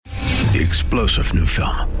The explosive new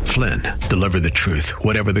film, Flynn, deliver the truth,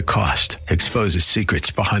 whatever the cost, exposes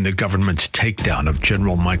secrets behind the government's takedown of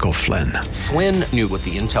General Michael Flynn. Flynn knew what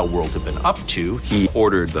the intel world had been up to. He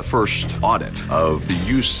ordered the first audit of the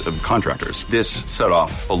use of contractors. This set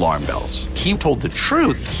off alarm bells. He told the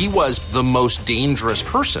truth. He was the most dangerous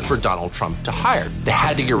person for Donald Trump to hire. They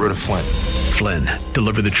had to get rid of Flynn. Flynn,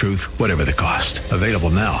 deliver the truth, whatever the cost. Available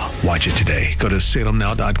now. Watch it today. Go to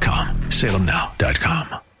salemnow.com.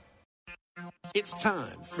 salemnow.com. It's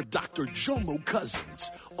time for Dr. Jomo Cousins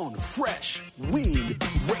on Fresh Wind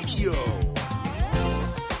Radio.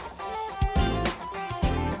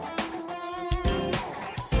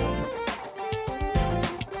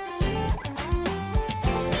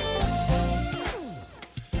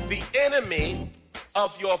 The enemy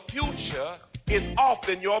of your future is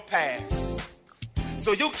often your past.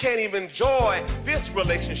 So you can't even enjoy this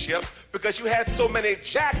relationship because you had so many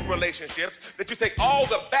Jack relationships that you take all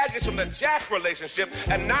the baggage from the Jack relationship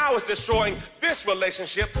and now it's destroying this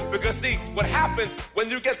relationship because see, what happens when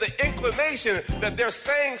you get the inclination that they're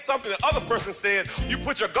saying something the other person said, you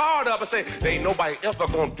put your guard up and say, there ain't nobody ever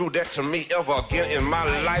gonna do that to me ever again in my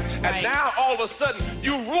life. And now all of a sudden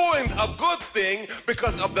you ruined a good thing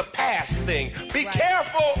because of the past thing. Be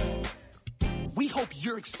careful. We hope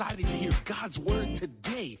you're excited to hear God's word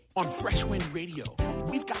today on Fresh Wind Radio.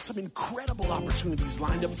 We've got some incredible opportunities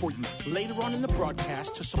lined up for you later on in the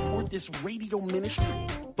broadcast to support this radio ministry.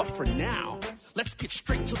 But for now, let's get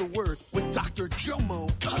straight to the word with Dr. Jomo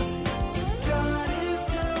Cousins. God is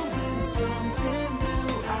doing something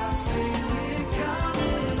new. I feel it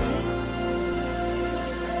coming.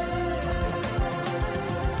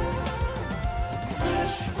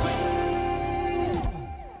 Fresh Wind.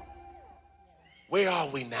 Where are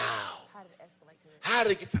we now? How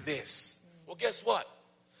did it get to this? Well, guess what?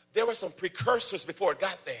 There were some precursors before it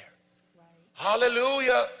got there.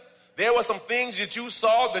 Hallelujah. There were some things that you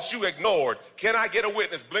saw that you ignored. Can I get a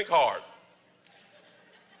witness? Blink hard.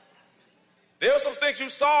 There were some things you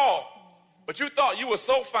saw, but you thought you were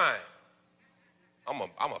so fine. I'm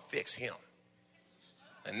gonna fix him.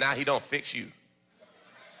 And now he don't fix you.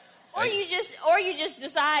 Or you just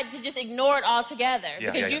decide to just ignore it altogether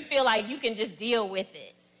because you feel like you can just deal with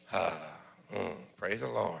it. Praise the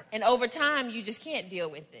Lord. And over time, you just can't deal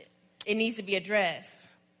with it. It needs to be addressed.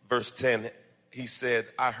 Verse 10, he said,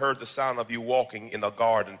 I heard the sound of you walking in the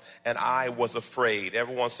garden, and I was afraid.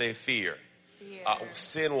 Everyone say fear.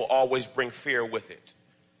 Sin will always bring fear with it.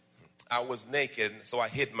 I was naked, so I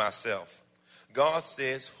hid myself. God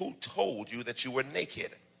says, who told you that you were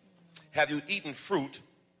naked? Have you eaten fruit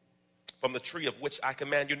from the tree of which I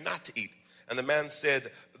command you not to eat? And the man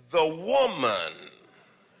said, the woman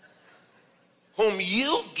whom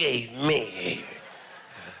you gave me,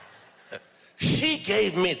 she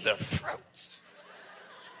gave me the fruit.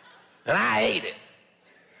 And I ate it.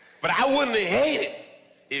 But I wouldn't have ate it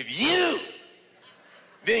if you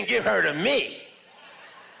didn't give her to me.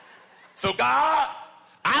 So God,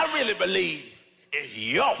 I really believe it's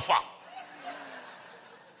your fault.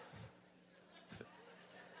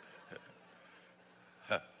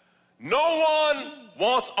 No one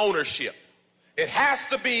wants ownership. It has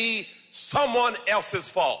to be someone else's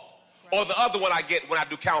fault. Or the other one I get when I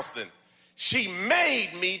do counseling. She made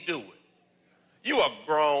me do it. You are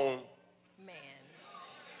grown. Man.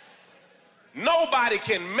 Nobody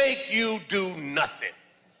can make you do nothing.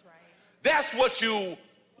 That's right. That's what you...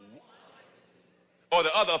 Or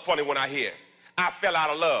the other funny one I hear. I fell out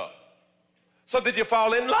of love. So did you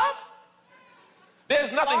fall in love?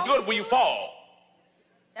 There's nothing good when you fall.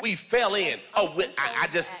 We fell in.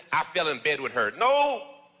 I fell in bed with her. No.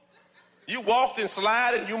 You walked and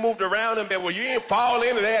slid and you moved around in bed. Well, you didn't fall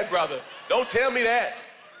into that, brother. Don't tell me that.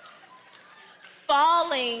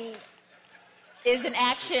 Falling is an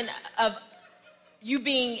action of you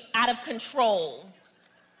being out of control.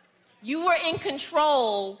 You were in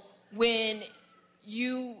control when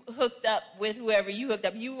you hooked up with whoever you hooked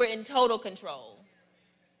up. You were in total control.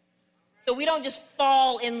 So we don't just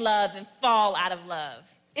fall in love and fall out of love.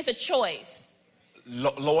 It's a choice.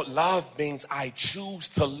 Lord, love means I choose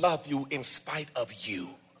to love you in spite of you.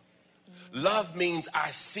 Love means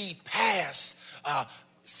I see past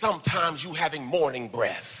sometimes you having morning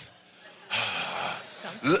breath.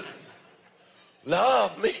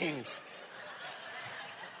 Love means...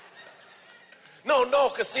 No,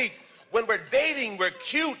 because see, when we're dating, we're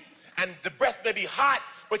cute, and the breath may be hot,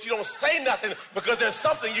 but you don't say nothing because there's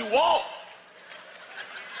something you want.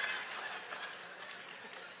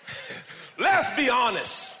 Let's be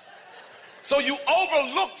honest. So you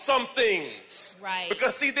overlook some things. Right.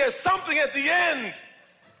 Because see, there's something at the end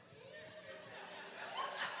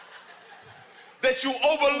that you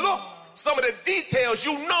overlook some of the details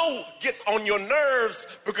you know gets on your nerves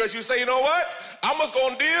because you say, you know what? I'm just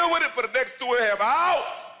going to deal with it for the next 2.5 hours.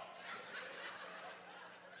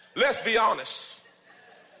 Let's be honest.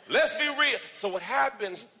 Let's be real. So what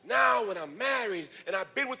happens now when I'm married and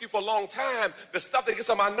I've been with you for a long time, the stuff that gets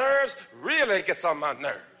on my nerves really gets on my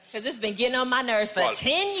nerves. Because it's been getting on my nerves for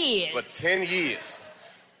 10 years. For 10 years.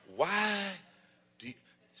 Why do you...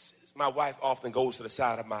 My wife often goes to the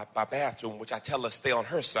side of my bathroom, which I tell her to stay on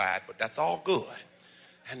her side, but that's all good.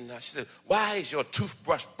 And she said, why is your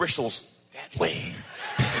toothbrush bristles that way?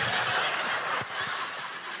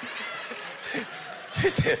 She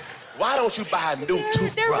said, why don't you buy a new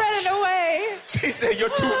toothbrush? They're running away. She said, your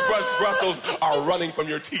toothbrush bristles are running from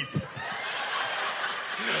your teeth.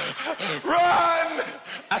 Run!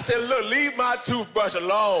 I said, look, leave my toothbrush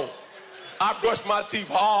alone. I brush my teeth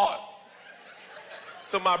hard.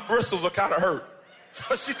 So my bristles are kind of hurt.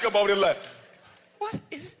 So she come over there like, what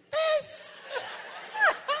is this?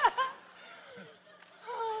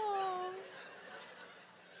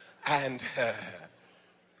 And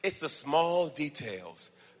it's the small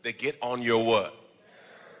details that get on your what?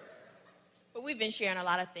 But we've been sharing a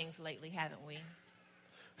lot of things lately, haven't we?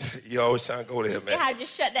 You always trying to go there, See man. how I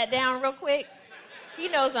just shut that down real quick? He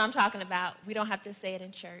knows what I'm talking about. We don't have to say it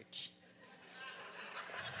in church.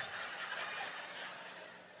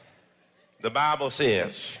 The Bible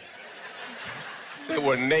says they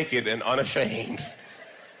were naked and unashamed.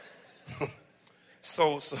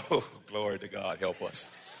 So, glory to God, help us.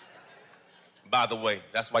 By the way,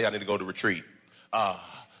 that's why y'all need to go to retreat.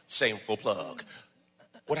 Shameful plug.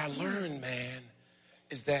 What I learned, man,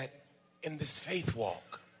 is that in this faith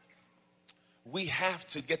walk, we have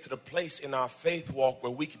to get to the place in our faith walk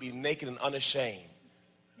where we can be naked and unashamed,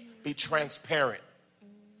 be transparent,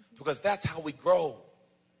 because that's how we grow.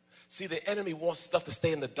 See, the enemy wants stuff to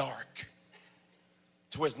stay in the dark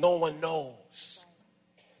to where no one knows.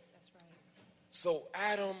 That's right. So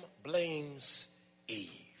Adam blames Eve.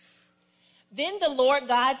 Then the Lord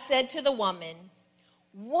God said to the woman,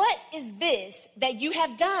 what is this that you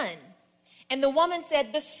have done? And the woman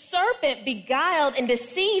said, the serpent beguiled and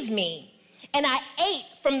deceived me, and I ate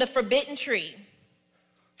from the forbidden tree.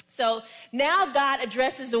 So now God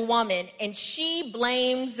addresses the woman, and she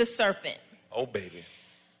blames the serpent. Oh, baby.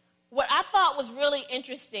 What I thought was really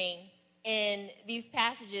interesting in these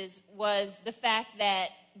passages was the fact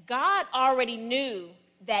that God already knew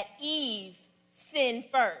that Eve sinned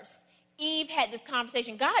first. Eve had this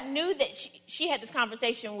conversation. God knew that she had this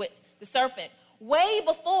conversation with the serpent way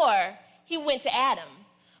before he went to Adam.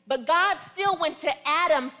 But God still went to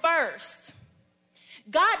Adam first.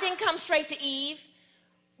 God didn't come straight to Eve.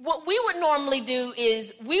 What we would normally do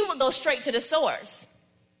is we would go straight to the source.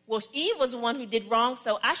 Well, Eve was the one who did wrong,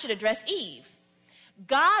 so I should address Eve.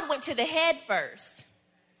 God went to the head first.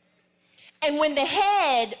 And when the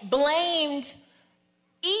head blamed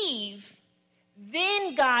Eve,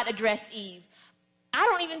 then God addressed Eve. I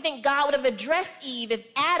don't even think God would have addressed Eve if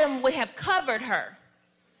Adam would have covered her.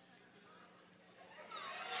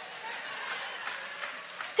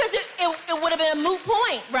 Because it would have been a moot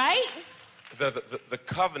point, right? The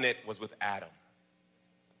covenant was with Adam.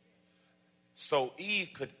 So Eve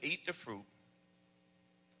could eat the fruit,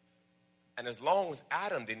 and as long as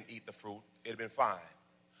Adam didn't eat the fruit, it'd been fine.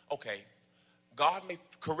 Okay, God may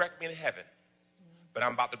correct me in heaven, but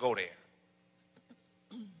I'm about to go there.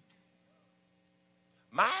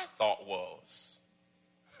 My thought was,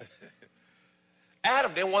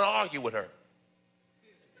 Adam didn't want to argue with her.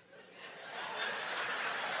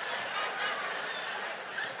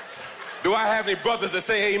 Do I have any brothers that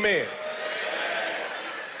say amen?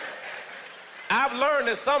 I've learned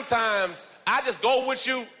that sometimes I just go with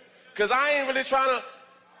you because I ain't really trying to.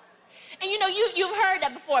 And you know, you've heard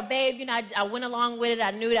that before, babe. You know, I went along with it.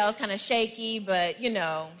 I knew that I was kind of shaky, but you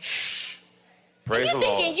know. Praise the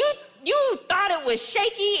Lord. Thinking you thought it was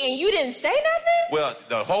shaky and you didn't say nothing? Well,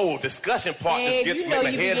 the whole discussion part Babe, just you know my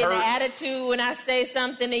you head be getting hurt. an attitude when I say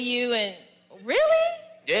something to you, and really?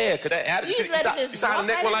 Yeah, because that attitude. You saw how the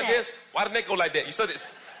neck went like this? Why the neck go like that? You saw this.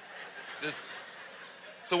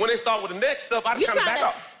 So when they start with the neck stuff, I just kind of back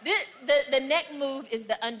up. The neck move is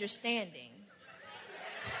the understanding.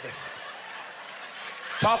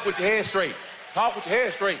 Talk with your head straight. Talk with your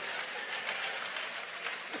head straight.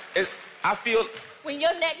 I feel... When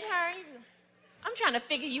your neck turns, I'm trying to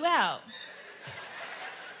figure you out.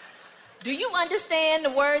 Do you understand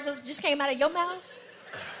the words that just came out of your mouth?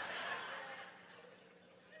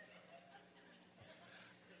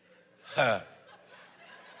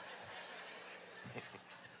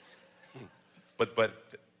 But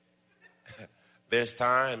there's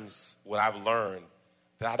times when I've learned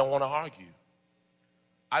that I don't want to argue.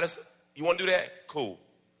 You want to do that? Cool.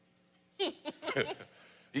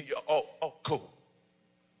 Cool.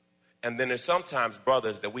 And then there's sometimes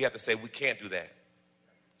brothers that we have to say we can't do that.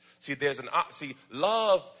 See,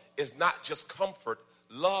 love is not just comfort.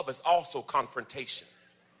 Love is also confrontation.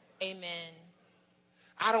 Amen.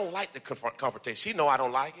 I don't like the confrontation. She know I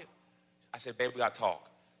don't like it. I said, baby, we got to talk.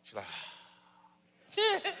 She's like,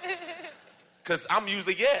 because I'm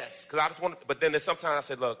usually yes. Because I just want to, but then there's sometimes I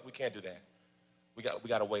said, look, we can't do that. We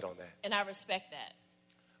got to wait on that. And I respect that.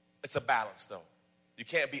 It's a balance, though. You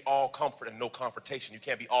can't be all comfort and no confrontation. You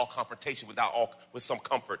can't be all confrontation with some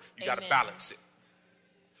comfort. You got to balance it.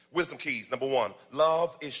 Wisdom keys. Number 1,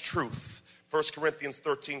 love is truth. 1 Corinthians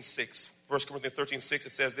 13:6. 1 Corinthians 13:6,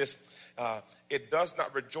 it says this. It does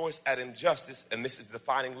not rejoice at injustice, and this is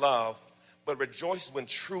defining love, but rejoice when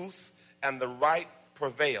truth and the right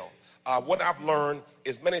prevail. What I've learned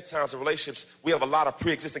is many times in relationships, we have a lot of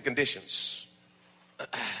pre-existing conditions.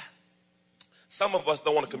 Some of us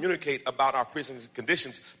don't want to communicate about our pre-existing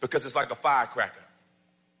conditions because it's like a firecracker.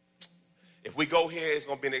 If we go here, it's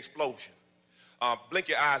going to be an explosion. Blink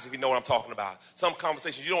your eyes if you know what I'm talking about. Some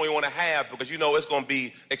conversations you don't even want to have because you know it's going to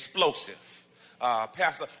be explosive.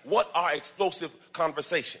 Pastor, what are explosive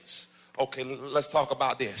conversations? Okay, let's talk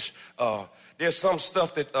about this. There's some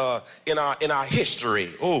stuff that in our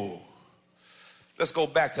history. Oh, let's go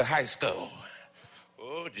back to high school.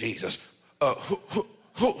 Oh, Jesus.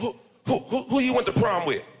 Who you went to prom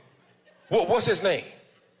with? What's his name?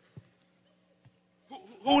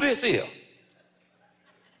 Who this is?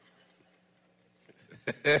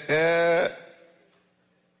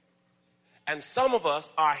 And some of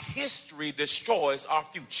us, our history destroys our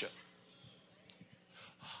future.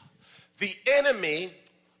 The enemy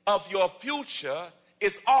of your future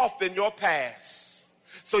is often your past.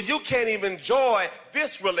 So you can't even enjoy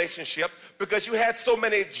this relationship because you had so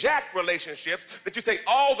many Jack relationships that you take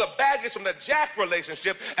all the baggage from the Jack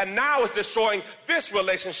relationship and now it's destroying this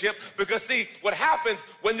relationship because see, what happens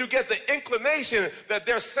when you get the inclination that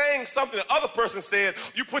they're saying something the other person said,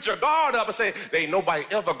 you put your guard up and say, ain't nobody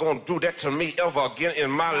ever gonna do that to me ever again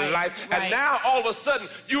in my life. Right. And now all of a sudden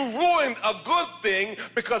you ruined a good thing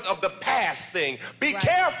because of the past thing. Be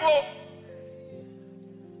careful.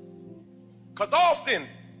 Because often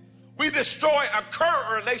we destroy a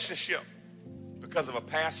current relationship because of a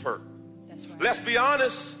past hurt. That's right. Let's be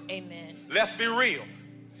honest. Amen. Let's be real.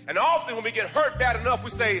 And often when we get hurt bad enough, we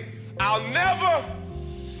say, I'll never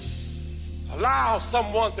allow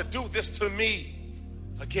someone to do this to me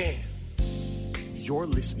again. You're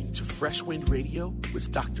listening to Fresh Wind Radio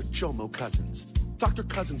with Dr. Jomo Cousins. Dr.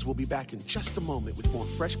 Cousins will be back in just a moment with more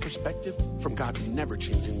fresh perspective from God's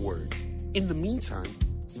never-changing word. In the meantime,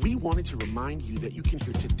 we wanted to remind you that you can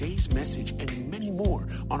hear today's message and many more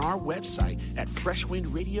on our website at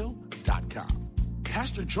freshwindradio.com.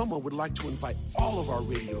 Pastor Jomo would like to invite all of our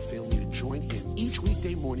radio family to join him each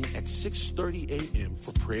weekday morning at 6:30 a.m.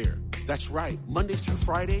 for prayer. That's right. Monday through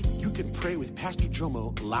Friday, you can pray with Pastor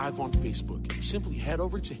Jomo live on Facebook. Simply head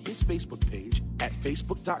over to his Facebook page at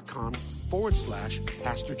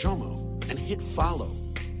facebook.com/Pastor Jomo and hit follow.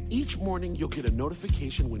 Each morning, you'll get a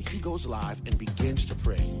notification when he goes live and begins to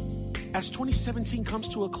pray. As 2017 comes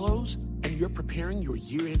to a close and you're preparing your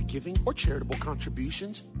year-end giving or charitable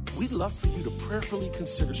contributions, we'd love for you to prayerfully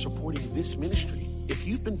consider supporting this ministry. If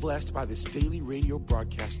you've been blessed by this daily radio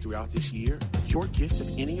broadcast throughout this year, your gift of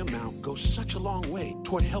any amount goes such a long way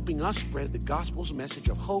toward helping us spread the gospel's message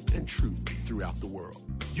of hope and truth throughout the world.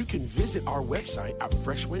 You can visit our website at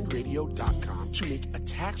freshwindradio.com to make a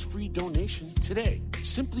tax-free donation today.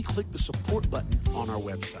 Simply click the support button on our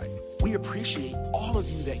website. We appreciate all of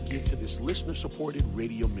you that give to this listener-supported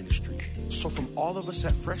radio ministry. So from all of us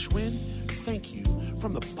at Fresh Wind, thank you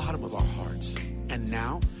from the bottom of our hearts. And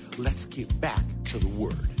now, let's get back to the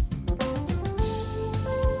Word.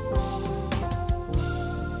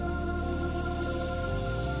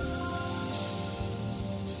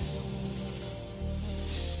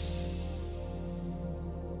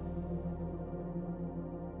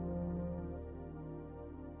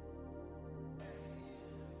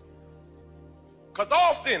 Because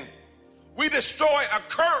often we destroy a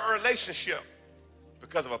current relationship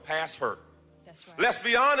because of a past hurt. That's right. Let's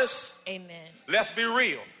be honest. Amen. Let's be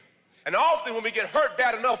real. And often when we get hurt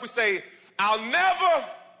bad enough, we say, I'll never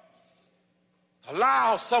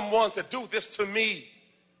allow someone to do this to me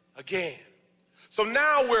again. So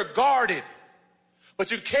now we're guarded.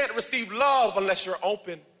 But you can't receive love unless you're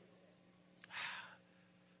open.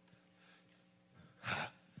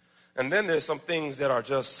 And then there's some things that are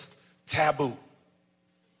just taboo.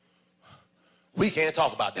 We can't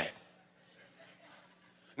talk about that.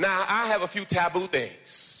 Now, I have a few taboo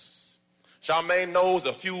things. Charmaine knows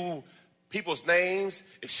a few people's names.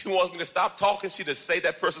 If she wants me to stop talking, she just say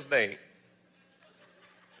that person's name.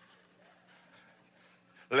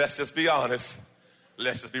 Let's just be honest.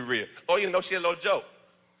 Let's just be real. Oh, you know, she had a little joke.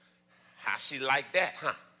 How she like that,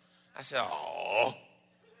 huh? I said, oh.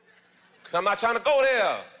 Because I'm not trying to go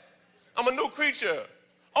there. I'm a new creature.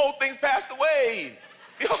 Old things passed away.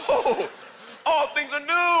 Yo, all things are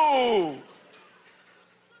new.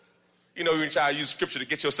 You know, you try to use scripture to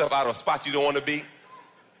get yourself out of a spot you don't want to be.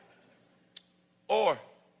 Or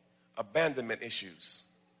abandonment issues,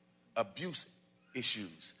 abuse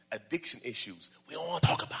issues, addiction issues. We don't want to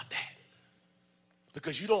talk about that.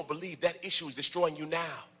 Because you don't believe that issue is destroying you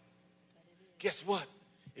now. Guess what?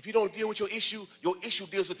 If you don't deal with your issue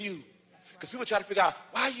deals with you. Because people try to figure out,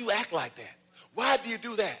 why you act like that? Why do you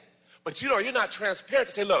do that? But you know, you're not transparent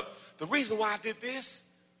to say, look, the reason why I did this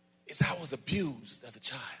is I was abused as a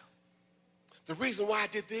child. The reason why I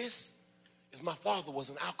did this is my father was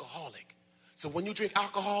an alcoholic. So when you drink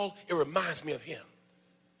alcohol, it reminds me of him.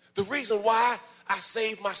 The reason why I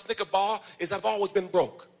saved my Snicker bar is I've always been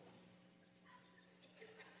broke.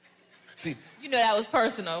 See, you know that was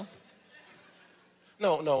personal.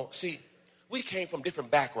 No. See, we came from different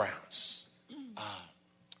backgrounds.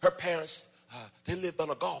 Her parents, they lived on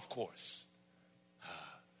a golf course.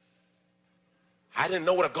 I didn't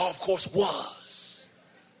know what a golf course was.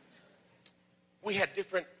 We had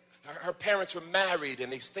different, her parents were married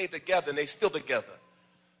and they stayed together and they still together.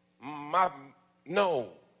 No.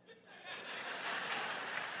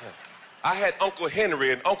 I had Uncle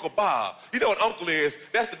Henry and Uncle Bob. You know what uncle is?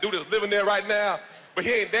 That's the dude that's living there right now. But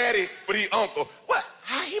he ain't daddy, but he uncle. What?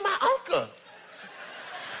 How he my uncle?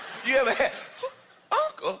 You ever had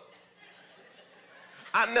uncle?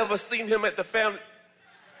 I never seen him at the family.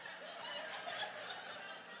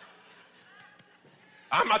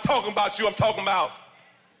 I'm not talking about you, I'm talking about.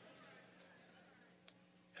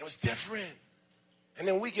 It was different. And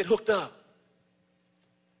then we get hooked up.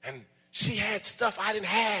 And she had stuff I didn't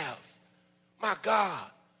have. My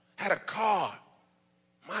God, had a car.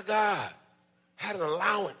 My God, had an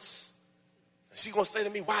allowance. And she gonna say to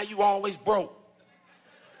me, why you always broke?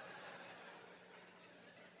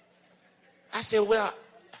 I said, well,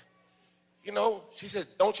 you know, she said,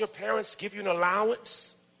 don't your parents give you an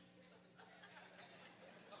allowance?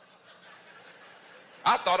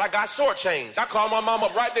 I thought I got shortchanged. I called my mom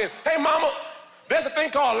up right there. Hey, mama, there's a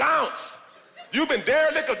thing called allowance. You've been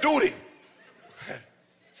derelict of duty.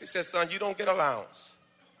 She said, son, you don't get allowance.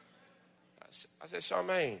 I said,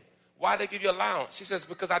 Charmaine, why they give you allowance? She says,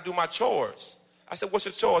 because I do my chores. I said, what's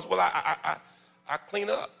your chores? Well, I clean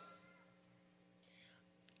up.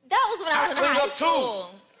 That was when I was in high school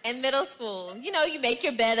too. and middle school. You know, you make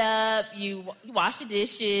your bed up, you wash the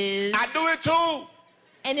dishes. I do it too.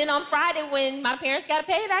 And then on Friday when my parents got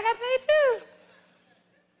paid, I got paid too.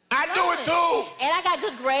 I do it too. And I got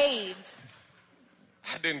good grades.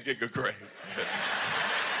 I didn't get good grades.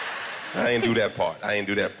 I ain't do that part.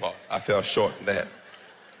 I fell short in that.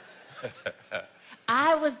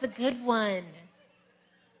 I was the good one.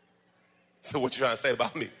 So what you trying to say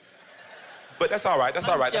about me? But that's all right.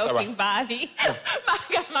 I'm joking, Bobby. I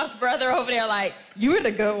got my brother over there like, you were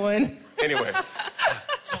the good one. Anyway,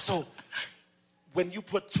 so when you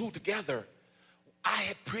put two together, I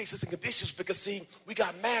had pre-existing conditions because, see, we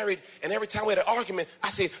got married, and every time we had an argument, I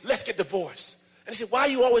said, let's get divorced. And he said, why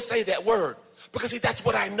you always say that word? Because, see, that's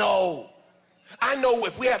what I know. I know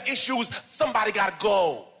if we have issues, somebody got to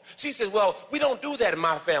go. She says, well, we don't do that in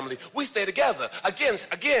my family. We stay together.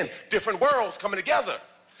 Again, different worlds coming together.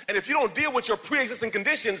 And if you don't deal with your pre-existing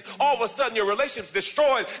conditions, all of a sudden your relationship's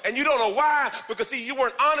destroyed, and you don't know why, because, see, you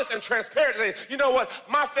weren't honest and transparent to say, you know what,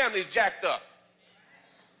 my family's jacked up.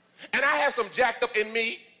 And I have some jacked up in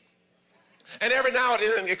me, and every now and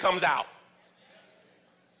then it comes out.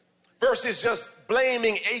 Versus just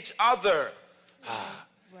blaming each other.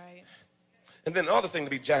 Right. And then the other thing to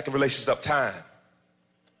be jacking relations up time.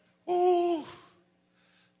 Ooh,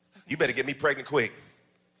 you better get me pregnant quick.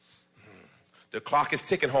 The clock is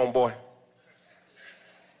ticking, homeboy.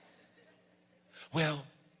 Well,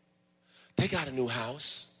 they got a new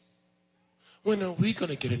house. When are we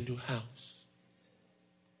gonna get a new house?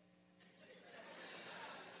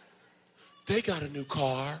 They got a new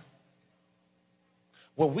car.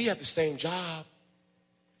 Well, we have the same job.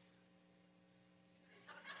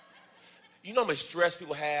 You know how much stress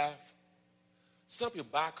people have? Some people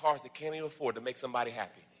buy cars they can't even afford to make somebody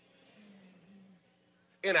happy.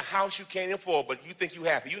 In a house you can't even afford, but you think you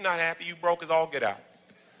happy. You're not happy, you broke as all get out.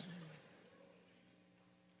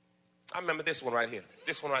 I remember this one right here.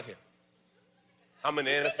 I'm in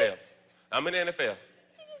the NFL.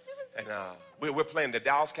 And we're playing the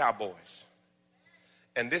Dallas Cowboys.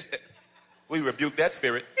 And We rebuke that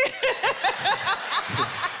spirit.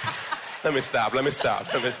 Let me stop.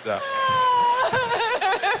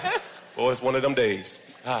 Boy, it's one of them days.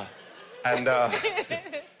 And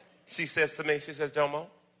she says to me, she says, Jomo,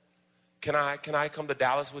 can I come to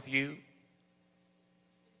Dallas with you?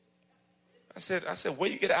 I said, where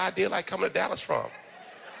you get an idea like coming to Dallas from?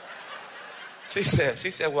 She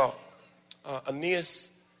said, well,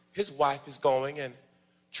 Aeneas, his wife is going, and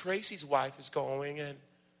Tracy's wife is going, and,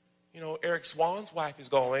 Eric Swan's wife is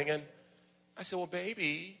going. And I said, well,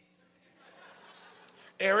 baby,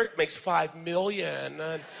 Eric makes $5 million,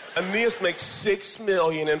 and Aeneas makes $6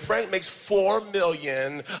 million, and Frank makes $4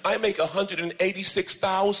 million. I make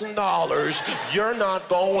 $186,000. You're not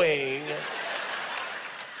going.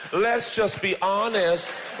 Let's just be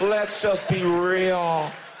honest. Let's just be real.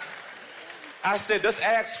 I said, just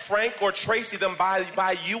ask Frank or Tracy them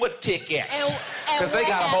buy you a ticket. And what they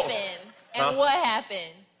got happened? What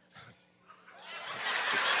happened?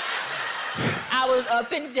 I was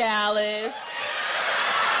up in Dallas.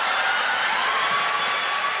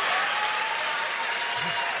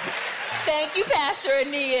 Thank you, Pastor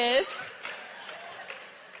Aeneas.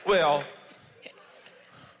 Well,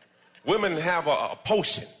 women have a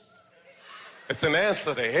potion. It's an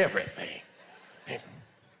answer to everything.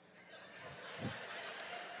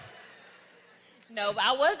 No, but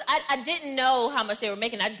I didn't know how much they were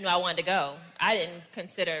making. I just knew I wanted to go. I didn't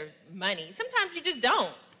consider money. Sometimes you just don't.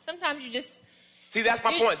 Sometimes you just... See, that's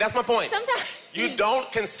my point. Sometimes... You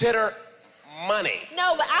don't consider money.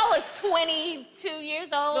 No, but I was 22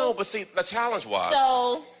 years old. No, but see, the challenge was...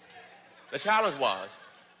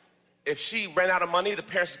 if she ran out of money, the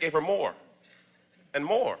parents gave her more and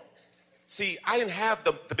more. See, I didn't have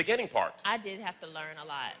the beginning part. I did have to learn a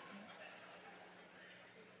lot.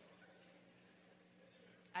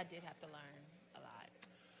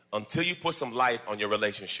 Until you put some light on your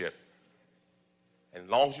relationship, and as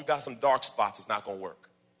long as you got some dark spots, it's not going to work.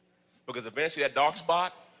 Because eventually that dark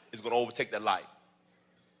spot is going to overtake that light.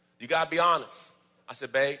 You got to be honest. I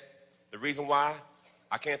said, babe, the reason why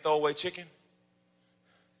I can't throw away chicken,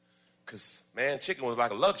 because, man, chicken was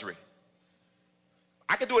like a luxury.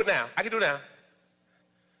 I can do it now. I can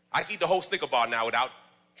eat the whole Snicker bar now without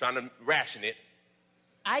trying to ration it.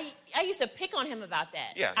 I used to pick on him about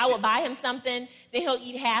that. Yeah, I would buy him something, then he'll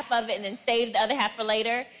eat half of it and then save the other half for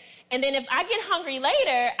later. And then if I get hungry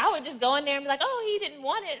later, I would just go in there and be like, oh, he didn't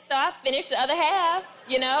want it, so I finished the other half,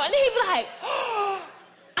 And then he'd be like, oh,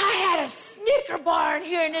 I had a Snicker bar in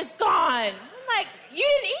here and it's gone. I'm like, you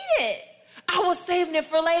didn't eat it. I was saving it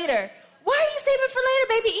for later. Why are you saving it for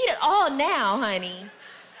later, baby? Eat it all now, honey.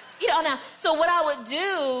 Eat it all now. So what I would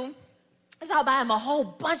do is I'll buy him a whole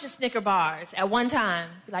bunch of Snicker bars at one time.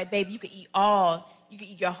 Be like, baby, you could eat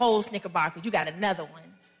your whole Snicker bar because you got another one.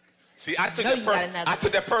 See, I took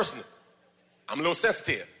that personal. I'm a little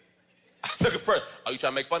sensitive. I took it personal. Are you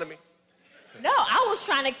trying to make fun of me? No, I was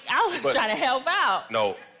trying to help out.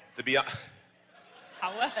 No, to be honest.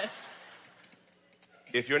 I was.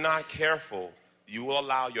 If you're not careful, you will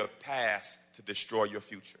allow your past to destroy your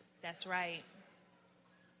future. That's right.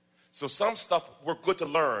 So some stuff we're good to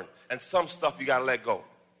learn, and some stuff you got to let go.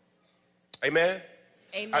 Amen?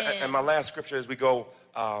 Amen. And my last scripture as we go,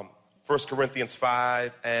 1 Corinthians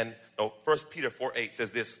 5 and 1 Peter 4:8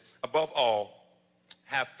 says this, above all,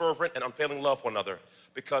 have fervent and unfailing love for one another,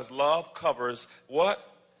 because love covers what?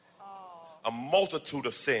 A multitude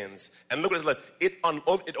of sins. And look at this list. It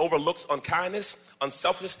overlooks unkindness,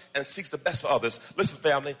 unselfishness, and seeks the best for others. Listen,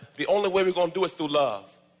 family, the only way we're going to do it is through love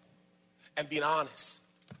and being honest.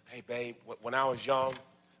 Hey, babe, when I was young,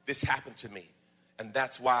 this happened to me, and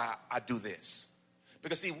that's why I do this.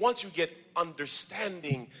 Because, see, once you get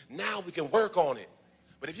understanding, now we can work on it.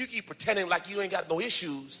 But if you keep pretending like you ain't got no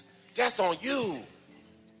issues, that's on you.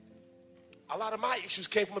 A lot of my issues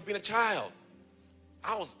came from being a child.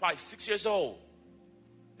 I was probably 6 years old,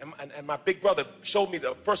 and my big brother showed me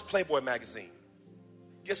the first Playboy magazine.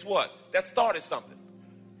 Guess what? That started something,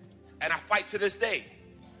 and I fight to this day.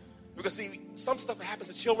 Because, see, some stuff that happens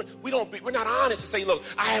to children, we're not honest to say, look,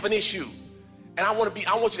 I have an issue, and I want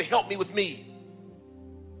you to help me with me.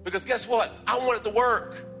 Because guess what? I want it to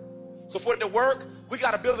work. So for it to work, we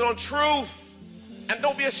got to build it on truth. And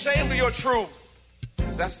don't be ashamed of your truth.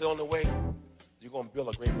 Because that's the only way you're going to build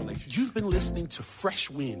a great relationship. You've been listening to Fresh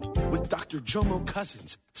Wind with Dr. Jomo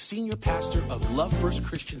Cousins, Senior Pastor of Love First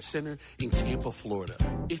Christian Center in Tampa, Florida.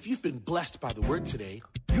 If you've been blessed by the word today,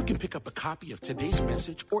 you can pick up a copy of today's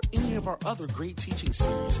message or any of our other great teaching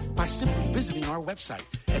series by simply visiting our website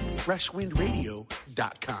at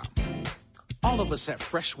freshwindradio.com. All of us at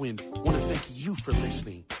Fresh Wind want to thank you for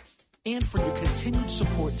listening and for your continued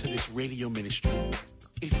support to this radio ministry.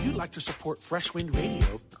 If you'd like to support Fresh Wind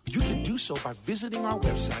Radio, you can do so by visiting our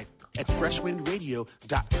website at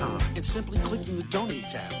freshwindradio.com and simply clicking the Donate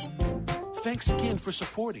tab. Thanks again for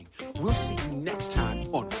supporting. We'll see you next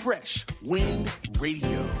time on Fresh Wind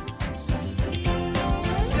Radio.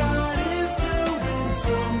 God is doing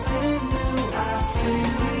something new. I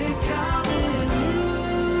feel it coming.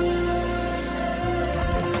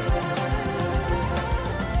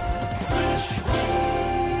 Fresh Wind.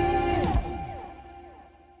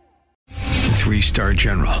 3-star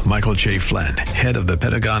General Michael J. Flynn, head of the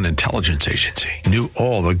Pentagon Intelligence Agency, knew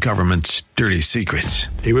all the government's dirty secrets.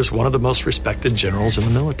 He was one of the most respected generals in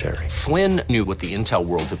the military. Flynn knew what the intel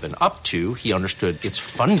world had been up to. He understood its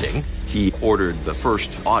funding. He ordered the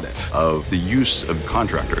first audit of the use of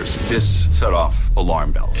contractors. This set off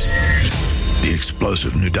alarm bells. The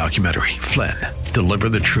explosive new documentary, Flynn, Deliver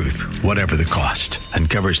the Truth, Whatever the Cost,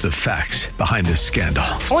 uncovers the facts behind this scandal.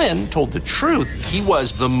 Flynn told the truth. He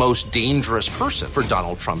was the most dangerous person for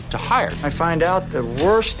Donald Trump to hire. I find out the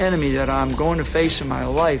worst enemy that I'm going to face in my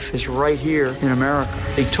life is right here in America.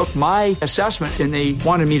 They took my assessment and they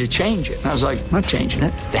wanted me to change it. And I was like, I'm not changing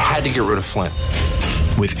it. They had to get rid of Flynn.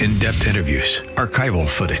 With in-depth interviews, archival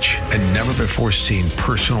footage, and never-before-seen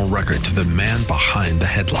personal records of the man behind the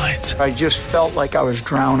headlines. I just felt like I was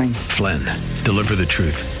drowning. Flynn, Deliver the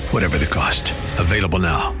Truth, Whatever the Cost. Available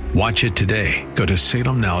now. Watch it today. Go to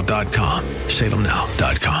salemnow.com.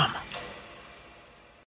 salemnow.com.